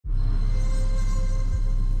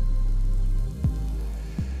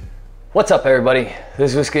What's up, everybody?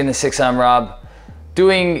 This is Whiskey in the Six. I'm Rob,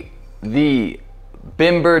 doing the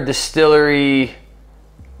Bimber Distillery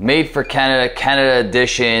made for Canada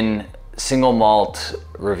edition single malt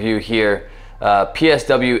review here.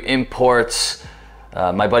 PSW Imports.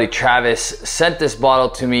 My buddy Travis sent this bottle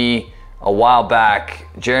to me a while back.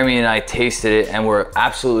 Jeremy and I tasted it and were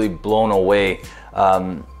absolutely blown away.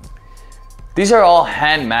 These are all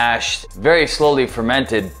hand mashed, very slowly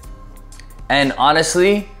fermented, and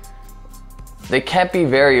honestly, they can't be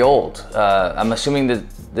very old. I'm assuming that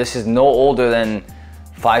this is no older than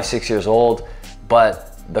 5-6 years old,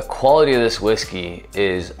 but the quality of this whiskey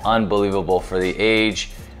is unbelievable for the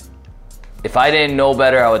age. If I didn't know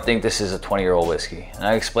better, I would think this is a 20-year-old whiskey. And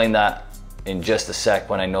I'll explain that in just a sec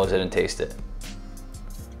when I nose it and taste it.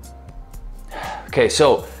 Okay,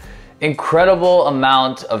 so incredible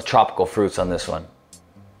amount of tropical fruits on this one.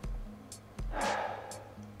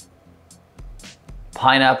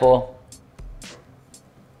 Pineapple,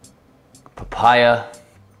 papaya,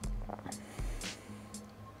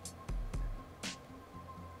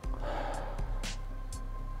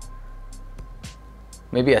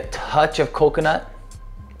 maybe a touch of coconut,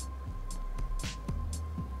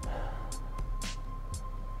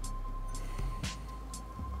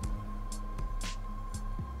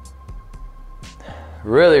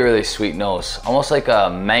 really sweet nose, almost like a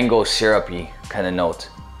mango syrupy kind of note.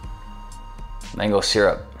 Mango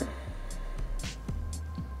syrup.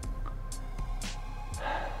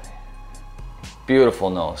 Beautiful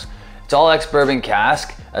nose. It's all ex-bourbon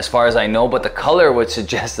cask as far as I know, but the color would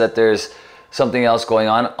suggest that there's something else going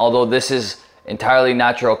on, although this is entirely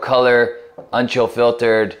natural color, unchill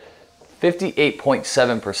filtered,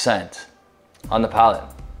 58.7% on the palate.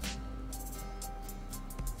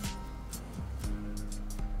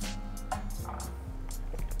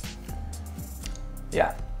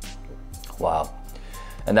 Yeah, wow.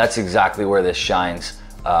 And that's exactly where this shines.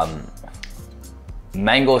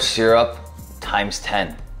 Mango syrup times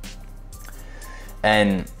 10.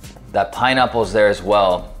 And that pineapple's there as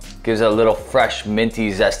well. Gives it a little fresh,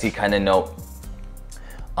 minty, zesty kind of note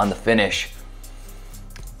on the finish.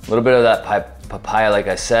 A little bit of that papaya, like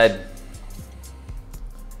I said.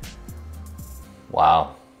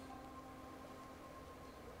 Wow.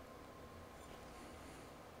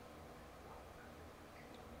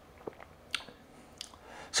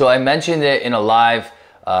 So I mentioned it in a live.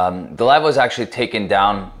 The live was actually taken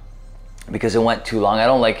down because it went too long. I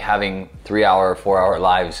don't like having 3-hour, 4-hour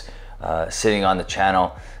lives sitting on the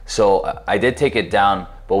channel. So I did take it down,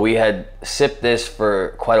 but we had sipped this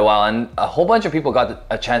for quite a while and a whole bunch of people got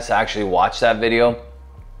a chance to actually watch that video.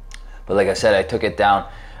 But like I said, I took it down.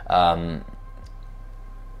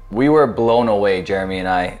 We were blown away, Jeremy and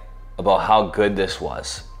I, about how good this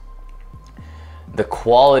was. The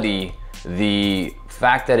quality, the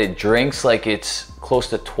fact that it drinks like it's close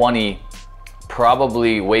to 20,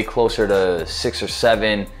 probably way closer to 6 or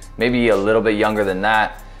 7, maybe a little bit younger than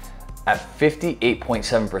that. At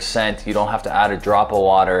 58.7%, you don't have to add a drop of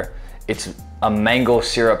water. It's a mango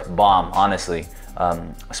syrup bomb, honestly,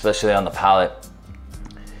 especially on the palate.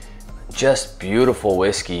 Just beautiful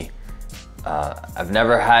whiskey. I've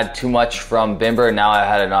never had too much from Bimber. Now I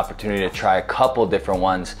had an opportunity to try a couple different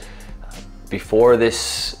ones. Before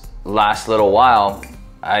this last little while,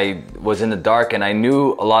 I was in the dark and I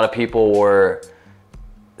knew a lot of people were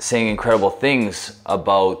saying incredible things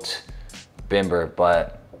about Bimber,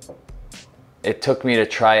 but it took me to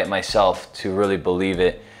try it myself to really believe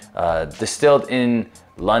it. Distilled in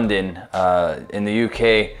London, in the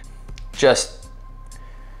UK, just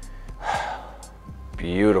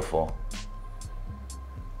beautiful.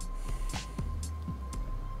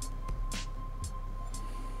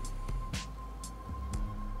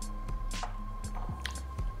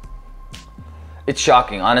 It's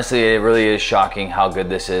shocking, honestly, it really is shocking how good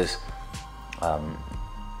this is.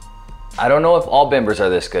 I don't know if all Bimbers are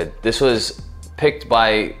this good. This was picked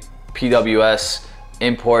by PWS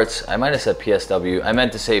Imports. I might have said PSW. I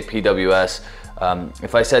meant to say PWS.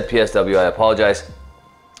 If I said PSW, I apologize.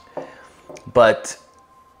 But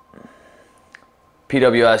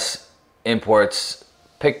PWS Imports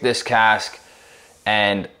picked this cask,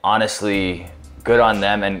 and honestly, good on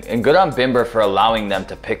them and good on Bimber for allowing them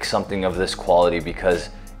to pick something of this quality, because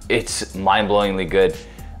it's mind-blowingly good.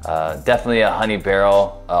 Definitely a honey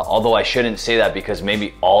barrel, although I shouldn't say that because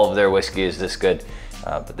maybe all of their whiskey is this good,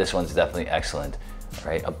 but this one's definitely excellent.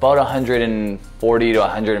 Right, about 140 to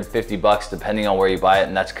 150 bucks depending on where you buy it,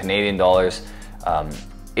 and that's Canadian dollars.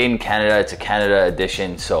 In Canada, it's a Canada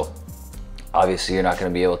edition, so obviously you're not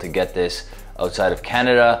going to be able to get this outside of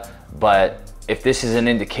Canada, but if this is an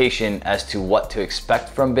indication as to what to expect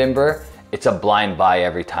from Bimber, it's a blind buy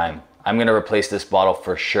every time. I'm gonna replace this bottle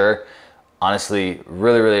for sure. Honestly,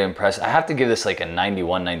 really impressed. I have to give this like a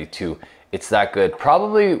 91, 92. It's that good.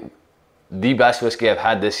 Probably the best whiskey I've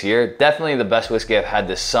had this year. Definitely the best whiskey I've had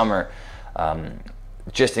this summer.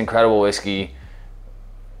 Just incredible whiskey.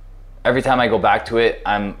 Every time I go back to it,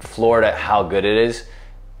 I'm floored at how good it is.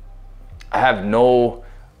 I have no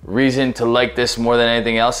reason to like this more than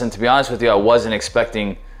anything else, and to be honest with you, I wasn't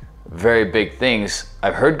expecting very big things.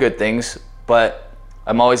 I've heard good things, but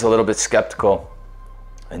I'm always a little bit skeptical,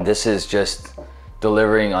 and this is just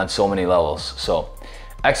delivering on so many levels. So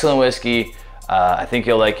excellent whiskey. I think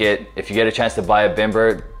you'll like it. If you get a chance to buy a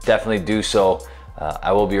Bimber, definitely do so.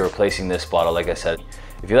 I will be replacing this bottle, like I said.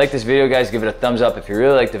 If you like this video, guys, give it a thumbs up. If you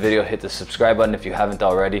really like the video, hit the subscribe button if you haven't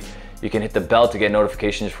already. You can hit the bell to get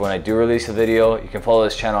notifications for when I do release a video. You can follow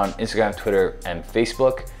this channel on Instagram, Twitter, and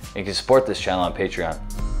Facebook. And you can support this channel on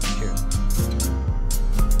Patreon.